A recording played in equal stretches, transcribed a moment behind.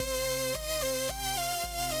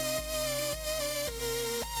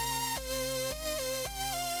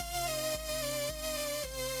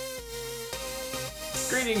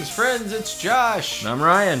Greetings, friends. It's Josh. And I'm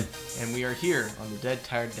Ryan. And we are here on the Dead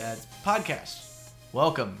Tired Dads podcast.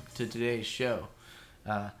 Welcome to today's show.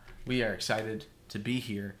 We are excited to be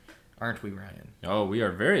here, aren't we, Ryan? Oh, we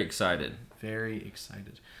are very excited. Very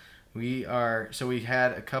excited. We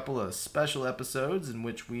had a couple of special episodes in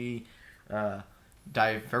which we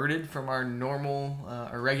diverted from our normal,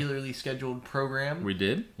 or regularly scheduled program. We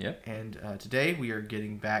did, yep. And today we are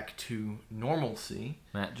getting back to normalcy.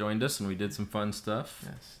 Matt joined us and we did some fun stuff.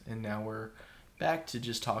 Yes, and now we're back to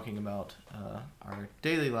just talking about our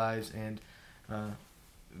daily lives and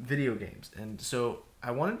video games. And so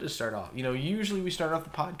I wanted to start off, usually we start off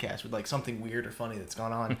the podcast with like something weird or funny that's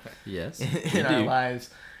gone on yes, in our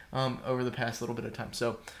lives over the past little bit of time.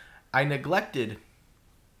 So I neglected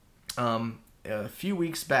a few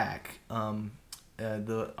weeks back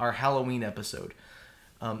our Halloween episode.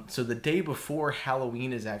 So the day before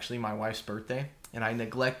Halloween is actually my wife's birthday, and I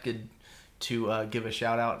neglected to give a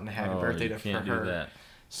shout out and a happy birthday for her. Do that.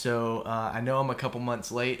 So I know I'm a couple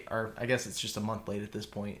months late, or I guess it's just a month late at this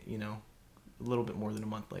point, a little bit more than a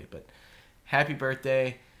month late, but happy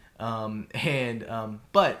birthday. But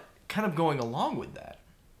kind of going along with that,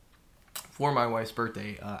 for my wife's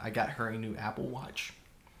birthday, I got her a new Apple Watch.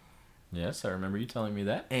 Yes, I remember you telling me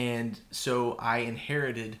that. And so I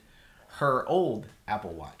inherited her old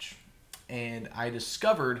Apple Watch. And I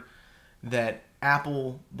discovered that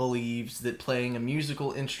Apple believes that playing a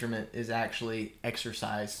musical instrument is actually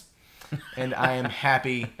exercise. And I am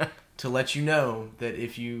happy to let you know that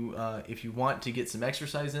if you want to get some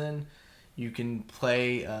exercise in, you can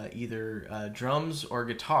play either drums or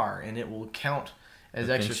guitar, and it will count as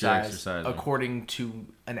exercise according to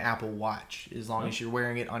an Apple Watch, as long as you're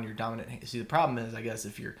wearing it on your dominant hand. See, the problem is, I guess,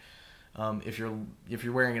 if you're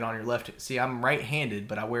wearing it on your left. See, I'm right-handed,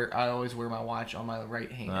 but I always wear my watch on my right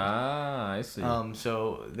hand. Ah, I see.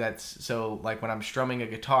 So like when I'm strumming a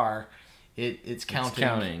guitar, it's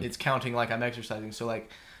counting. It's counting like I'm exercising. So like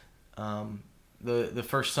the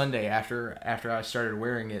first Sunday after I started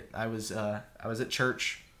wearing it, I was at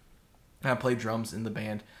church. I played drums in the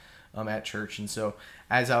band at church, and so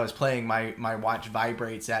as I was playing, my watch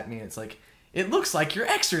vibrates at me, and it's like, it looks like you're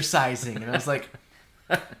exercising, and I was like,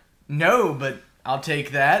 no, but I'll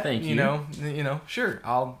take that. Thank you. Sure,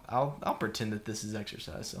 I'll pretend that this is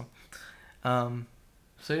exercise.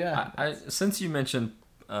 So yeah. I since you mentioned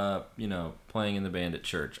playing in the band at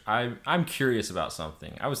church, I'm curious about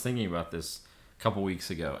something. I was thinking about this a couple weeks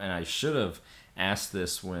ago, and I should have asked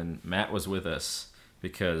this when Matt was with us,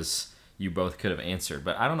 because you both could have answered,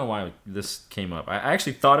 but I don't know why this came up. I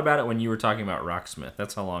actually thought about it when you were talking about Rocksmith.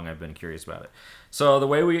 That's how long I've been curious about it. So the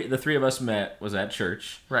way the three of us met was at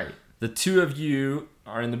church. Right. The two of you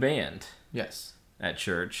are in the band. Yes. At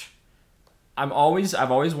church. I've always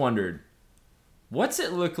wondered, what's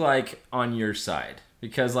it look like on your side?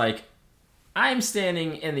 Because like, I'm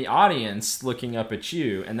standing in the audience looking up at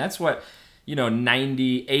you, and that's what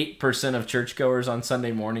 98% of churchgoers on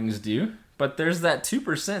Sunday mornings do. But there's that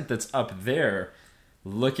 2% that's up there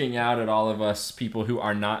looking out at all of us people who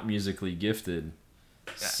are not musically gifted,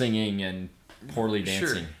 singing and poorly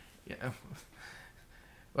dancing. Sure. Yeah.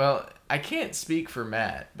 Well, I can't speak for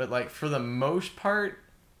Matt, but like for the most part,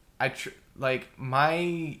 I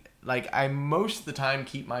most of the time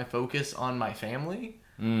keep my focus on my family.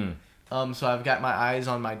 So I've got my eyes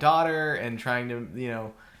on my daughter and trying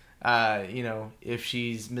to, if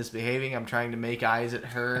she's misbehaving, I'm trying to make eyes at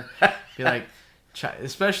her. Be like,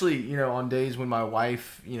 especially, on days when my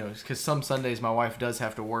wife, because some Sundays my wife does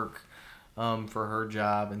have to work for her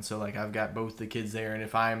job. And so, like, I've got both the kids there. And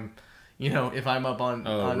if I'm, up on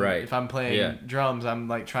if I'm playing drums, I'm,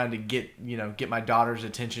 like, trying to get my daughter's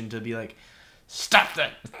attention to be like, stop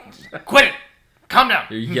that! Quit it! Calm down!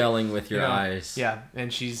 You're yelling with your eyes. Yeah,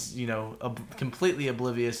 and she's, completely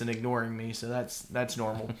oblivious and ignoring me, so that's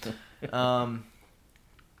normal.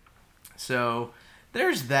 So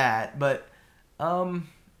there's that, but, I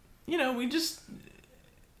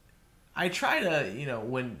try to,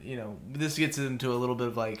 when, this gets into a little bit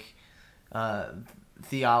of, like,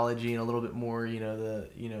 theology and a little bit more,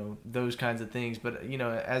 those kinds of things, but,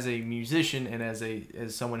 as a musician and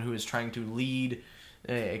as someone who is trying to lead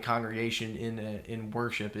a congregation in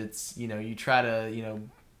worship, it's you try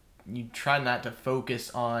not to focus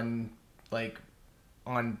on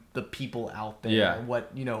the people out there,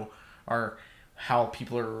 what are how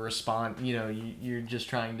people are respond. You're just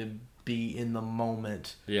trying to be in the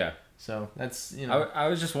moment. Yeah. So that's I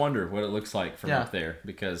was just wondering what it looks like from up there,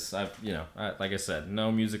 because I've like I said,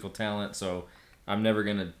 no musical talent, so I'm never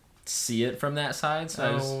gonna see it from that side. So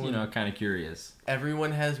I was kind of curious.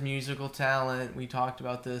 Everyone has musical talent. We talked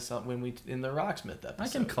about this when in the Rocksmith episode. I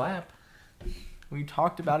can clap. We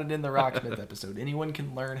talked about it in the Rocksmith episode. Anyone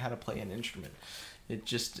can learn how to play an instrument. It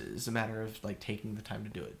just is a matter of like taking the time to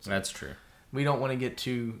do it. So That's true. we don't want to get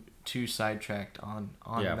too sidetracked on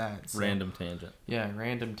that. So, random tangent. Yeah,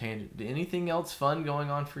 random tangent. Anything else fun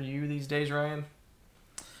going on for you these days, Ryan?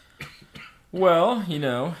 Well,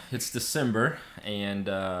 it's December, and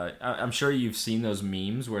I'm sure you've seen those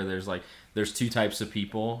memes where there's two types of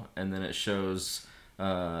people, and then it shows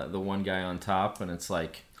the one guy on top, and it's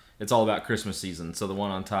like, it's all about Christmas season. So the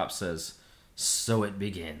one on top says, "So it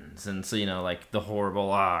begins," and so like the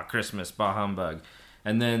horrible Christmas, bah humbug.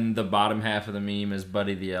 And then the bottom half of the meme is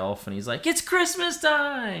Buddy the Elf, and he's like, "It's Christmas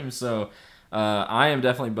time!" So I am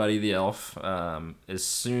definitely Buddy the Elf. As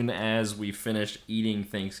soon as we finish eating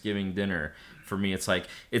Thanksgiving dinner, for me it's like,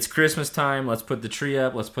 it's Christmas time, let's put the tree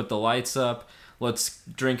up, let's put the lights up, let's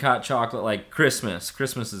drink hot chocolate, like Christmas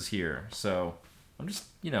is here. So I'm just,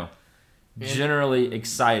 generally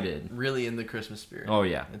excited. Really in the Christmas spirit. Oh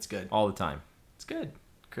yeah. It's good. All the time. It's good.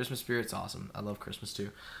 Christmas spirit's awesome. I love Christmas too.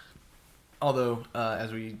 Although,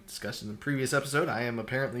 as we discussed in the previous episode, I am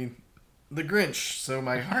apparently the Grinch, so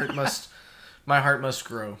my heart must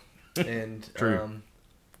grow. And True.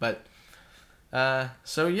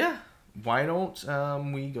 So yeah, why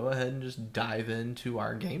don't we go ahead and just dive into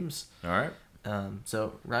our games? All right.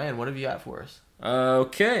 So Ryan, what have you got for us?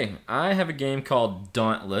 Okay, I have a game called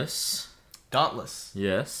Dauntless. Dauntless.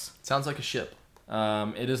 Yes. Sounds like a ship.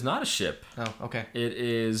 It is not a ship. Oh, okay. It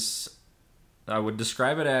is, I would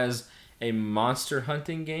describe it as a monster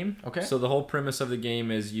hunting game. Okay. So the whole premise of the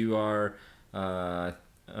game is you are,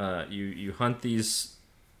 you hunt these,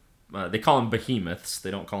 they call them behemoths.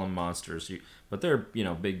 They don't call them monsters. But they're,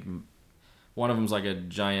 big. One of them's like a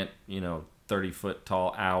giant, 30-foot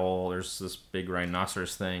tall owl. There's this big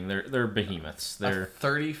rhinoceros thing. They're behemoths. They're a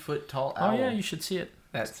 30-foot tall owl. Oh yeah, you should see it.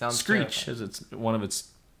 That sounds Screech terrifying. is its one of its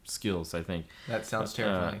skills, I think. That sounds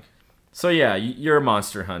terrifying. So yeah, you're a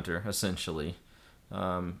monster hunter essentially,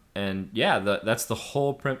 and yeah, that's the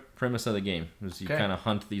whole premise of the game. Is you kind of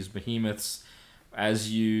hunt these behemoths.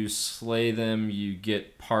 As you slay them, you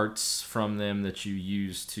get parts from them that you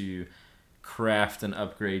use to craft and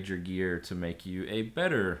upgrade your gear to make you a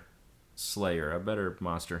better slayer, a better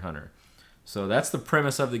monster hunter. So that's the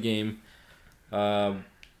premise of the game.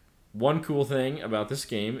 One cool thing about this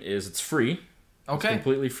game is it's free. Okay. It's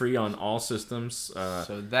completely free on all systems.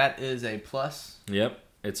 So that is a plus. Yep.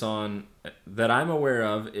 It's on, that I'm aware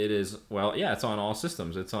of, it is, it's on all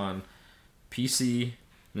systems. It's on PC,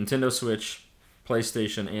 Nintendo Switch,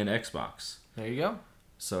 PlayStation, and Xbox. There you go.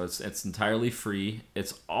 So it's entirely free.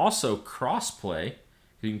 It's also cross-play.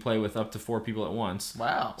 You can play with up to 4 people at once.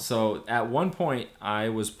 Wow. So at one point, I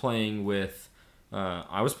was playing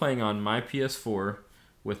on my PS4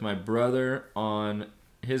 with my brother on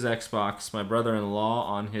his Xbox, my brother-in-law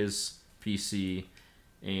on his PC,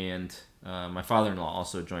 and my father-in-law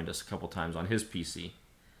also joined us a couple times on his PC.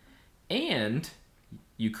 And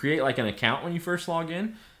you create like an account when you first log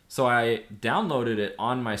in. So I downloaded it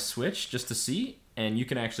on my Switch just to see, and you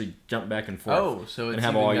can actually jump back and forth. Oh, so it's and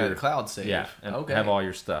have even all got your a cloud save. Yeah, and okay. have all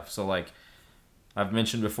your stuff. So like I've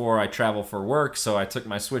mentioned before, I travel for work, so I took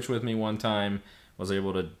my Switch with me one time, was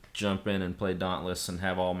able to jump in and play Dauntless and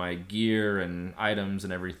have all my gear and items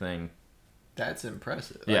and everything. That's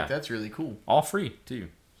impressive. Yeah. That's really cool. All free, too.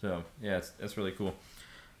 So, yeah, it's really cool.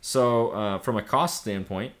 So, from a cost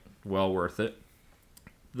standpoint, well worth it.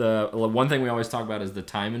 The one thing we always talk about is the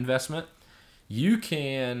time investment. You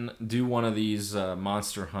can do one of these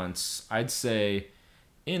monster hunts, I'd say,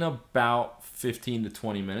 in about 15 to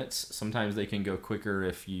 20 minutes. Sometimes they can go quicker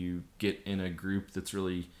if you get in a group that's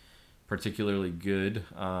really particularly good.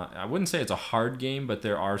 I wouldn't say it's a hard game, but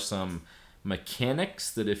there are some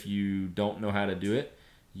mechanics that if you don't know how to do it,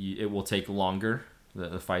 it will take longer.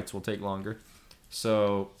 The fights will take longer.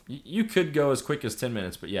 So you could go as quick as 10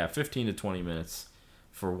 minutes, but yeah, 15 to 20 minutes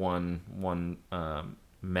for one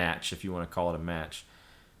match, if you want to call it a match.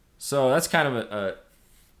 So that's kind of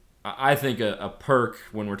I think a perk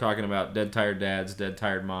when we're talking about dead tired dads, dead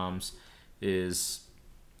tired moms is,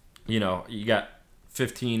 you got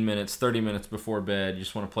 15 minutes, 30 minutes before bed. You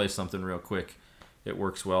just want to play something real quick. It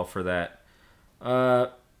works well for that.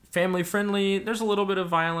 Family friendly. There's a little bit of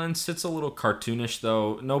violence. It's a little cartoonish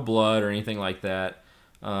though. No blood or anything like that.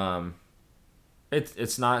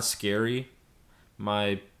 It's not scary.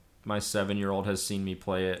 My 7-year-old has seen me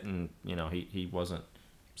play it, and he wasn't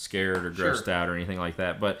scared or grossed out or anything like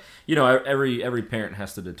that. But every parent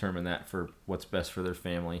has to determine that for what's best for their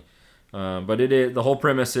family. But the whole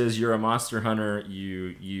premise is you're a monster hunter.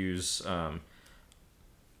 You use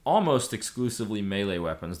almost exclusively melee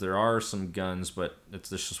weapons. There are some guns, but it's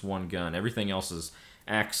just one gun. Everything else is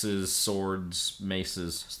axes, swords,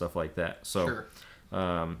 maces, stuff like that. So, Sure.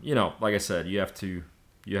 Like I said, you have to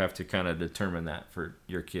kind of determine that for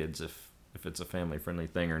your kids if it's a family friendly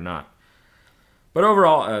thing or not. But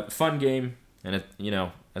overall, a fun game, and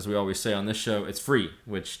as we always say on this show, it's free,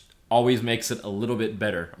 which always makes it a little bit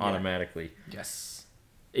better automatically. Yes.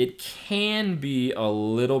 It can be a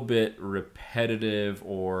little bit repetitive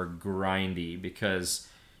or grindy because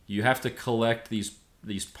you have to collect these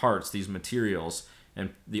parts, these materials,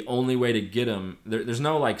 and the only way to get them, there's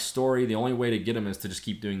no like story. The only way to get them is to just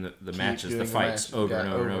keep doing the matches, the fights over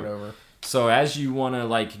and over and over. So as you want to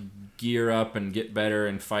like gear up and get better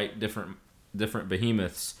and fight different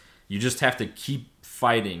behemoths, you just have to keep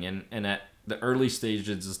fighting, and at the early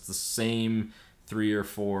stages it's the same 3 or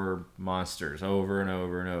 4 monsters over and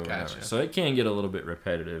over and over and over. So it can get a little bit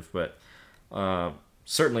repetitive, but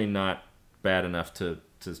certainly not bad enough to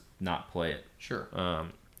not play it. Sure.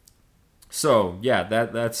 So yeah,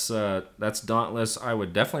 that's Dauntless. I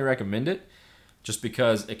would definitely recommend it, just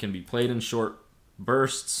because it can be played in short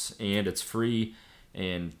bursts and it's free,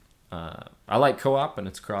 and I like co-op and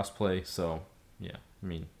it's cross-play. So yeah, I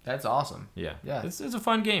mean that's awesome. Yeah, yeah, it's a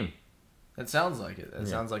fun game. That sounds like it. That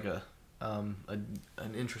sounds like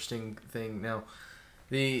an interesting thing. Now,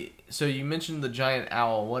 so you mentioned the giant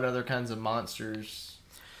owl. What other kinds of monsters?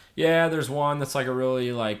 Yeah, there's one that's like a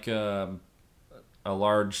really like a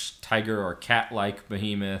large tiger or cat-like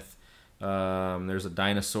behemoth. There's a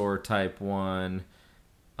dinosaur type one.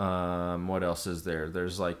 What else is there?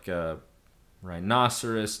 There's like a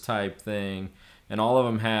rhinoceros type thing, and all of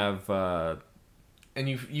them have. And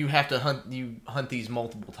you have to hunt these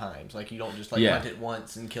multiple times. Like you don't just hunt it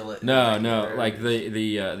once and kill it. No. Like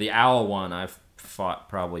the owl one, I've fought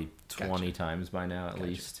probably 20 times by now at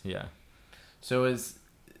least. Yeah. So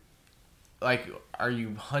are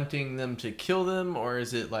you hunting them to kill them, or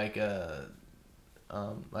is it like so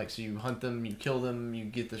you hunt them, you kill them, you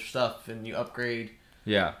get their stuff, and you upgrade?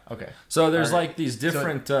 Yeah. Okay. So there's like these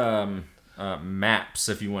different maps,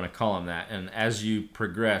 if you want to call them that, and as you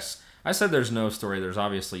progress. I said there's no story. There's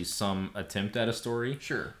obviously some attempt at a story.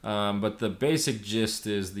 Sure. But the basic gist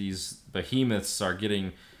is these behemoths are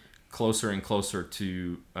getting closer and closer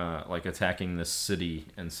to attacking this city,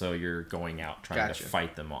 and so you're going out trying to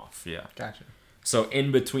fight them off. Yeah. Gotcha. So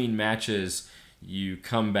in between matches, you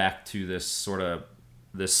come back to this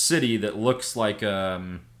city that looks like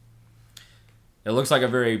it looks like a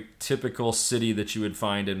very typical city that you would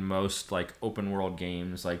find in most like open world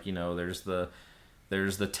games. Like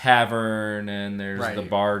there's the tavern, and there's the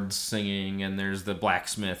bards singing, and there's the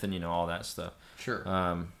blacksmith, and all that stuff. Sure.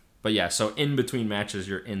 But yeah, so in between matches,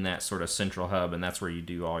 you're in that sort of central hub, and that's where you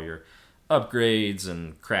do all your upgrades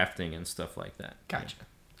and crafting and stuff like that.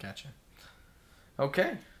 Gotcha.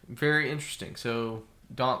 Okay. Very interesting. So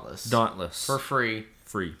Dauntless. For free.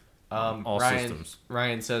 All systems.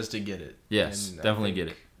 Ryan says to get it. Yes, definitely get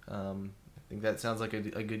it. I think that sounds like a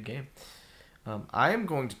good game. I am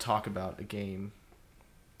going to talk about a game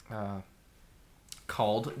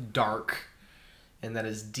called Dark, and that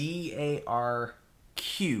is DARQ.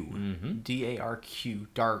 Mm-hmm. DARQ.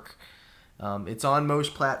 Dark. It's on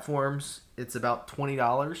most platforms. It's about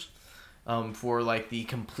 $20 for like the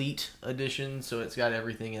complete edition, so it's got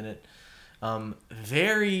everything in it.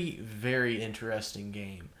 Very, very interesting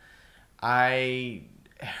game. I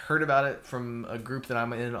heard about it from a group that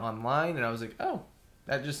I'm in online, and I was like, oh,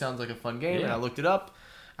 that just sounds like a fun game. Yeah. And I looked it up.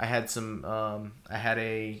 I had I had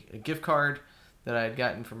a gift card that I had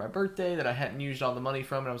gotten for my birthday that I hadn't used all the money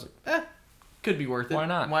from, and I was like, could be worth it. Why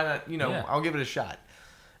not? I'll give it a shot.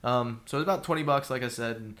 So it's about $20, like I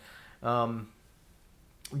said, and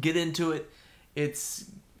get into it. It's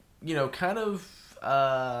kind of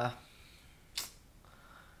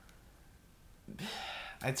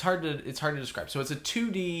it's hard to describe. So it's a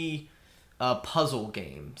 2D puzzle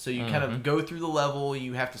game. So you kind of go through the level.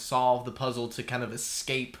 You have to solve the puzzle to kind of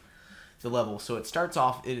escape the level. So it starts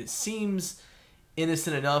off. It seems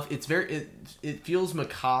innocent enough. It's it feels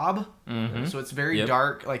macabre. Mm-hmm. So it's very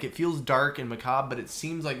dark. Like it feels dark and macabre, but it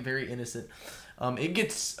seems like very innocent. It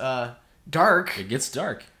gets dark. It gets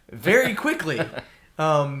dark very quickly.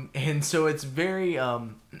 And so it's very.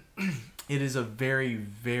 It is a very,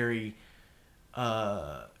 very.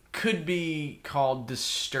 Could be called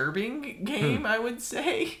disturbing game, I would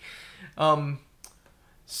say.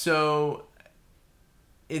 So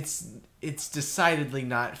it's decidedly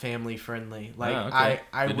not family friendly. Like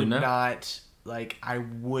I would not like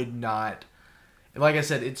like I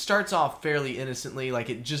said, it starts off fairly innocently, like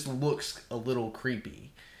it just looks a little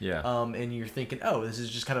creepy. Yeah. And you're thinking, oh, this is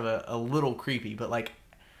just kind of a little creepy, but like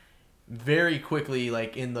very quickly,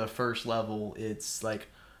 like in the first level, it's like,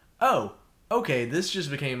 oh, okay, this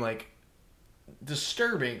just became like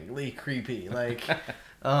disturbingly creepy. Like,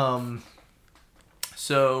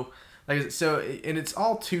 so and it's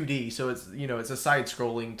all 2D, so it's it's a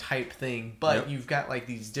side-scrolling type thing, but Yep. you've got like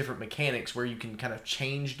these different mechanics where you can kind of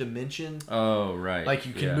change dimension. Oh, right. Like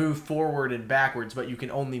you can move forward and backwards, but you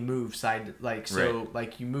can only move side. Like so,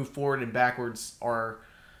 like you move forward and backwards are,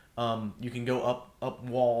 you can go up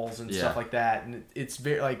walls and stuff like that, and it's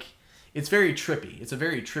very trippy. It's a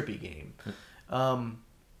very trippy game.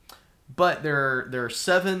 But there are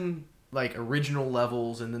 7 like original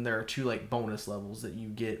levels, and then there are 2 like bonus levels that you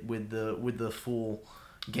get with the full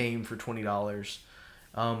game for $20.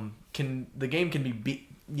 The game can be beat,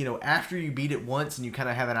 after you beat it once and you kind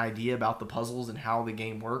of have an idea about the puzzles and how the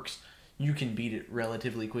game works, you can beat it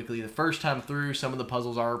relatively quickly. The first time through, some of the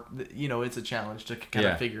puzzles are, it's a challenge to kind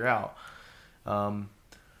of figure out.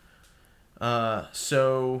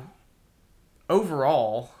 So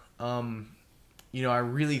overall, I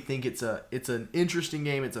really think it's an interesting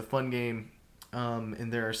game. It's a fun game,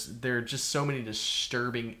 and there are just so many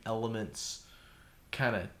disturbing elements,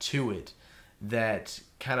 kind of to it, that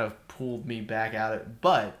kind of pulled me back out of it.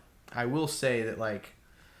 But I will say that like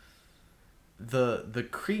the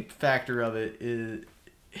creep factor of it is,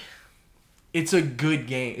 it's a good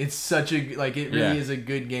game. It's such a it really is a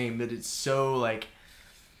good game that it's so like.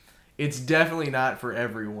 It's definitely not for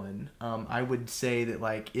everyone. I would say that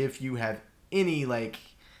like if you have any like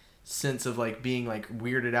sense of like being like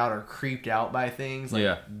weirded out or creeped out by things,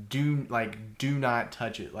 like do not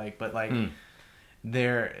touch it. Like, but like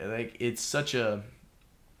there like it's such a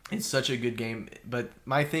good game. But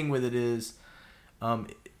my thing with it is,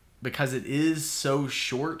 because it is so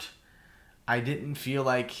short, I didn't feel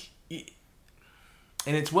like, and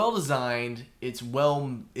it's well designed. It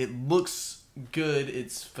looks good.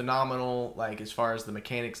 It's phenomenal. Like as far as the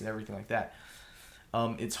mechanics and everything like that.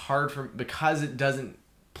 It's hard because it doesn't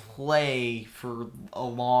play for a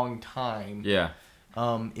long time. Yeah.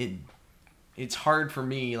 It's hard for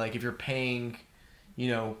me, like if you're paying,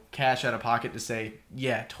 cash out of pocket, to say,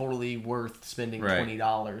 yeah, totally worth spending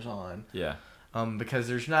 $20 on. Yeah. Because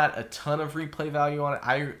there's not a ton of replay value on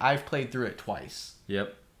it. I've played through it twice.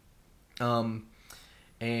 Yep.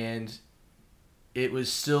 And it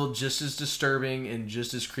was still just as disturbing and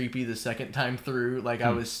just as creepy the second time through. Like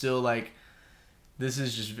I was still like, this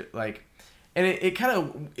is just like, and it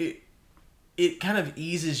kind of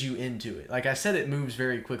eases you into it. Like I said, it moves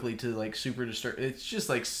very quickly to like super disturb. It's just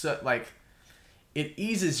like it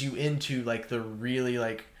eases you into like the really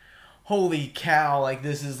like, holy cow, like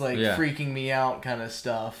this is like freaking me out kind of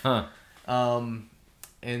stuff. Huh.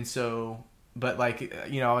 And so, but like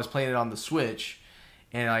I was playing it on the Switch.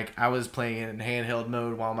 And, like, I was playing it in handheld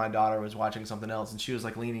mode while my daughter was watching something else. And she was,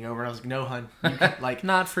 like, leaning over. And I was like, no, hun. Like,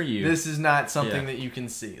 not for you. This is not something that you can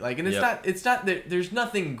see. Like, and it's not, there's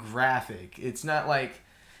nothing graphic. It's not, like,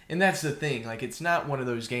 and that's the thing. Like, it's not one of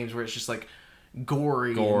those games where it's just, like,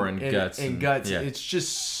 gory. Gore and guts. And guts. Yeah. It's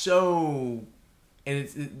just so, and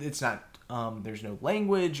it's not, there's no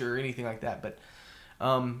language or anything like that. But,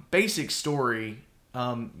 basic story,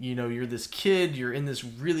 you're this kid. You're in this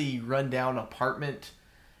really rundown apartment.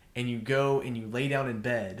 And you go and you lay down in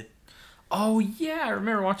bed. Oh yeah, I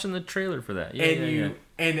remember watching the trailer for that. Yeah,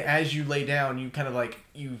 and as you lay down, you kind of like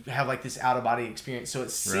you have like this out of body experience. So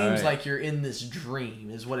it seems like you're in this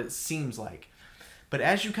dream, is what it seems like. But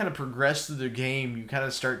as you kind of progress through the game, you kind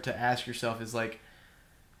of start to ask yourself, is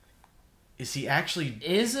he actually?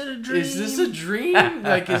 Is it a dream? Is this a dream?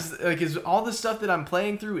 is all the stuff that I'm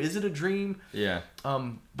playing through? Is it a dream? Yeah.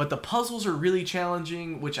 But the puzzles are really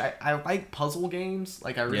challenging, which I like puzzle games.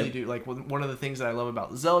 Like I really do. Like one of the things that I love about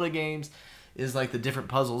the Zelda games is like the different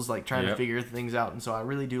puzzles, like trying to figure things out. And so I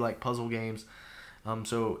really do like puzzle games.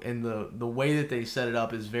 So and the way that they set it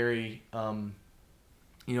up is very,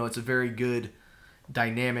 it's a very good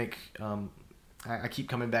dynamic. I keep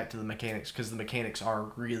coming back to the mechanics because the mechanics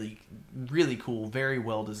are really, really cool, very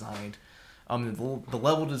well designed. The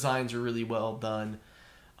level designs are really well done.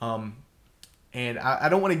 And I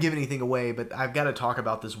don't want to give anything away, but I've got to talk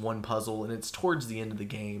about this one puzzle, and it's towards the end of the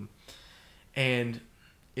game. And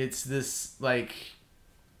it's this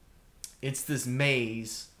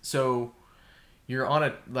maze. So you're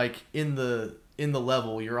on in the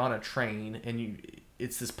level, you're on a train, and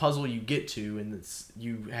it's this puzzle you get to, and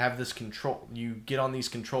you have this control. You get on these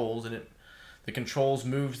controls, and the controls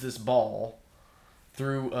moves this ball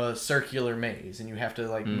through a circular maze, and you have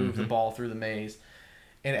to move the ball through the maze.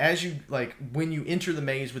 And as you when you enter the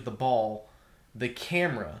maze with the ball, the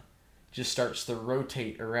camera just starts to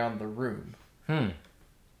rotate around the room.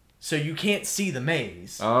 So you can't see the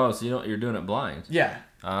maze. Oh, so you're doing it blind. Yeah.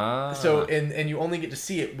 Ah. So and you only get to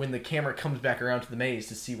see it when the camera comes back around to the maze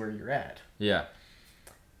to see where you're at. Yeah.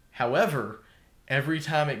 However, every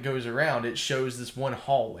time it goes around, it shows this one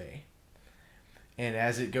hallway. And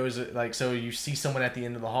as it goes, like, so you see someone at the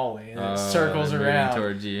end of the hallway, and it circles around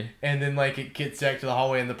towards you. and then like it gets back to the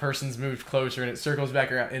hallway, and the person's moved closer, and it circles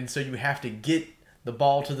back around, and so you have to get the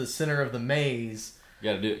ball to the center of the maze.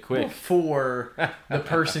 You gotta do it quick Before the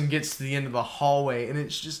person gets to the end of the hallway, and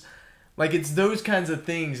it's just like it's those kinds of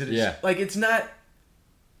things that it's like it's not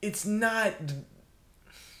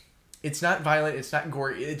violent, it's not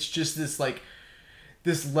gory, it's just this like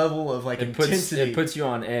this level of like intensity. It puts you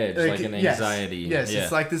on edge, like an anxiety. Yes,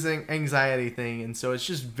 it's like this anxiety thing, and so it's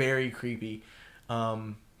just very creepy.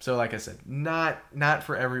 So like I said, not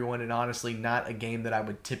for everyone, and honestly not a game that I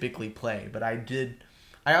would typically play, but I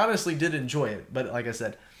honestly did enjoy it. But like I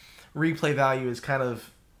said, replay value is kind of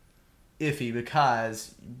iffy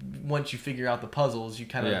because once you figure out the puzzles, you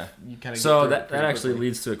kind of So that actually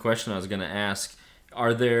leads to a question I was going to ask.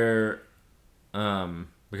 Are there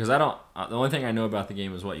because I don't, the only thing I know about the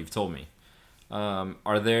game is what you've told me.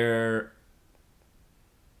 Are there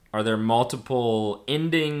multiple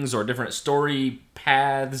endings or different story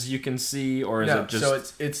paths you can see, or is it just? So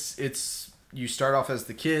it's you start off as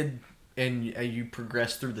the kid and you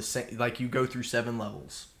progress through like you go through 7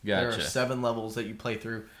 levels. Gotcha. There are 7 levels that you play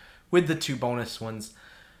through, with the 2 bonus ones.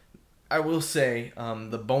 I will say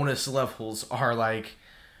the bonus levels are like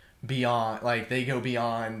beyond, like they go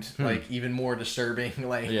beyond like even more disturbing,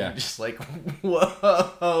 like just like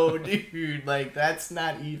whoa dude, like that's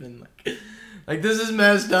not even like this is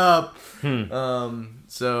messed up.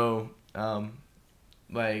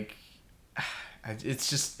 Like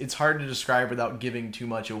it's hard to describe without giving too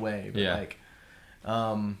much away, but like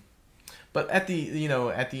but at the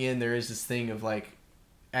at the end there is this thing of like,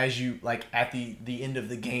 as you like at the end of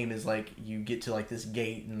the game is like you get to like this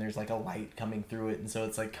gate and there's like a light coming through it, and so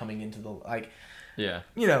it's like coming into the like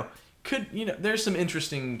there's some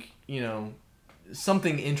interesting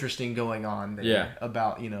something interesting going on there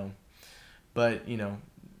about but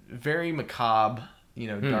very macabre,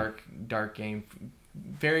 dark game,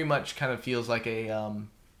 very much kind of feels like a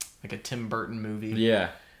Tim Burton movie.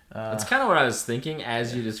 That's kind of what I was thinking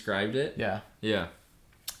as you described it.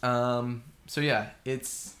 So yeah,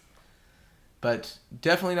 but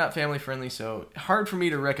definitely not family friendly, so hard for me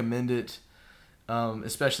to recommend it,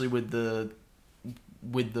 especially with the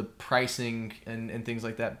pricing and things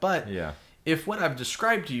like that. But if what I've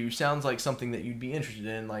described to you sounds like something that you'd be interested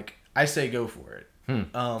in, like, I say go for it.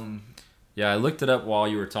 I looked it up while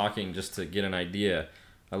you were talking just to get an idea.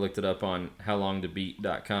 I looked it up on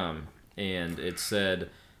howlongtobeat.com, and it said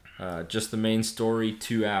just the main story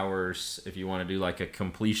 2 hours. If you want to do like a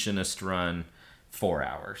completionist run, 4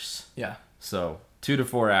 hours. Yeah. So 2 to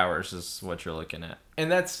 4 hours is what you're looking at. And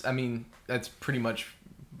that's pretty much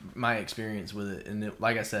my experience with it. And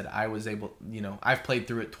like I said, I was able, I've played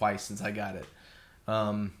through it twice since I got it.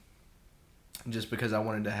 Just because I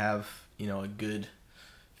wanted to have, a good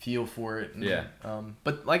feel for it. And,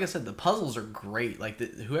 but like I said, the puzzles are great. Like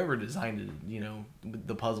whoever designed it, with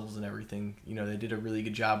the puzzles and everything, they did a really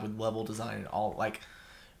good job with level design and all, like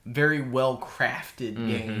very well crafted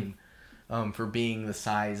game, for being the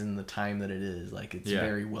size and the time that it is. Like it's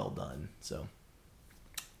very well done. So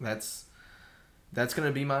that's going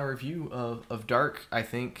to be my review of Dark. I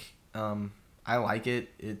think, I like it.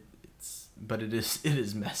 But it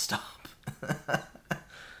is messed up.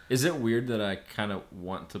 Is it weird that I kind of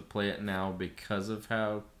want to play it now because of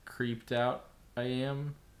how creeped out I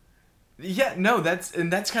am? Yeah, no, that's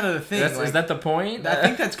kind of the thing. Is that the point? I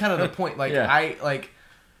think that's kind of the point. Like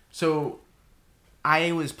so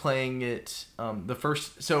I was playing it the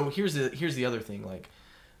first. So here's the other thing. Like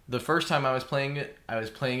the first time I was playing it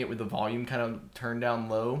with the volume kind of turned down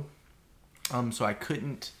low, so I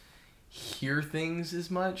couldn't hear things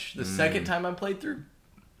as much. The second time I played through,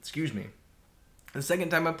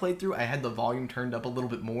 I had the volume turned up a little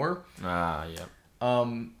bit more.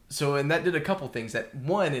 So, and that did a couple things. That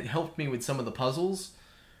one, it helped me with some of the puzzles,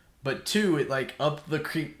 but 2, it like upped the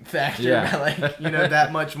creep factor that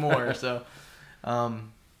much more. So,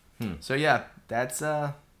 so yeah, that's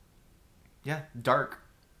Dark.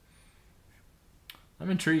 I'm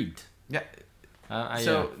intrigued. Yeah.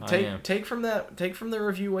 So take from the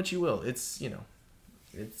review what you will. It's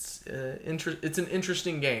it's an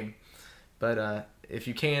interesting game, but if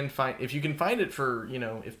you can find it for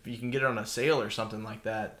if you can get it on a sale or something like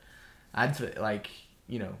that, I'd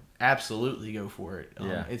absolutely go for it.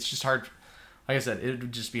 It's just hard. Like I said, it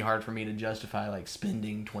would just be hard for me to justify like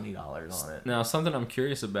spending $20 on it. Now, something I'm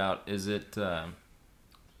curious about is it.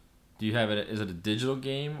 Do you have it? Is it a digital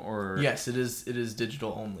game or? Yes, it is. It is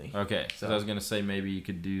digital only. Okay, so I was gonna say maybe you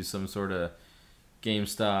could do some sort of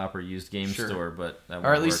GameStop or used game store, but that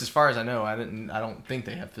or at least work. as far as I know, I don't think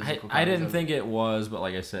they have physical. I didn't think it was, but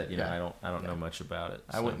like I said, I don't know much about it.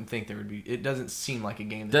 I wouldn't think there would be. It doesn't seem like a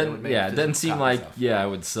game that Doesn't, they would make. Yeah, it doesn't seem like of. it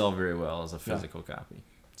would sell very well as a physical copy.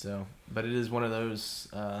 So, but it is one of those.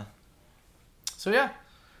 So yeah,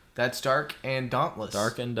 that's Dark and Dauntless.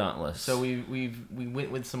 Dark and Dauntless. So we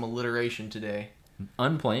went with some alliteration today.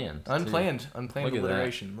 Unplanned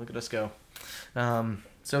Alliteration. Look at us go.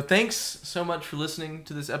 So thanks so much for listening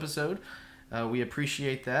to this episode. We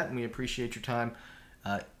appreciate that, and we appreciate your time.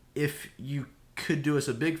 If you could do us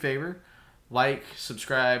a big favor, like,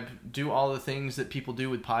 subscribe, do all the things that people do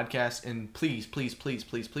with podcasts, and please,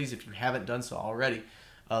 if you haven't done so already,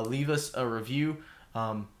 leave us a review.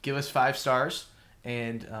 Give us 5 stars,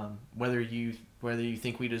 and whether you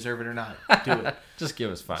think we deserve it or not, do it. Just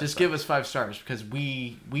give us 5. Just give us 5 stars because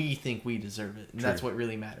we think we deserve it, and that's what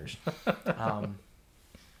really matters.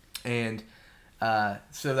 And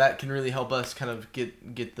so that can really help us kind of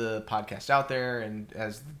get the podcast out there, and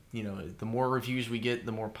as you know, the more reviews we get,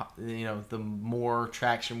 the more the more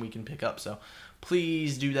traction we can pick up. So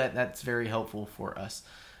please do that. That's very helpful for us.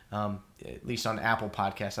 At least on Apple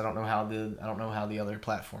Podcasts. I don't know how the other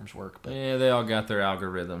platforms work, but yeah, they all got their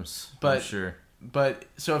algorithms. I'm sure. But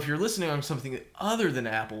so if you're listening on something other than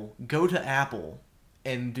Apple, go to Apple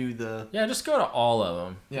and do the just go to all of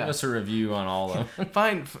them. Yeah. Give us a review on all of them.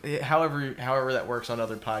 Find however that works on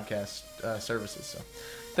other podcast services. So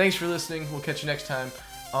thanks for listening. We'll catch you next time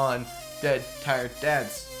on Dead Tired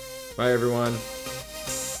Dads. Bye everyone.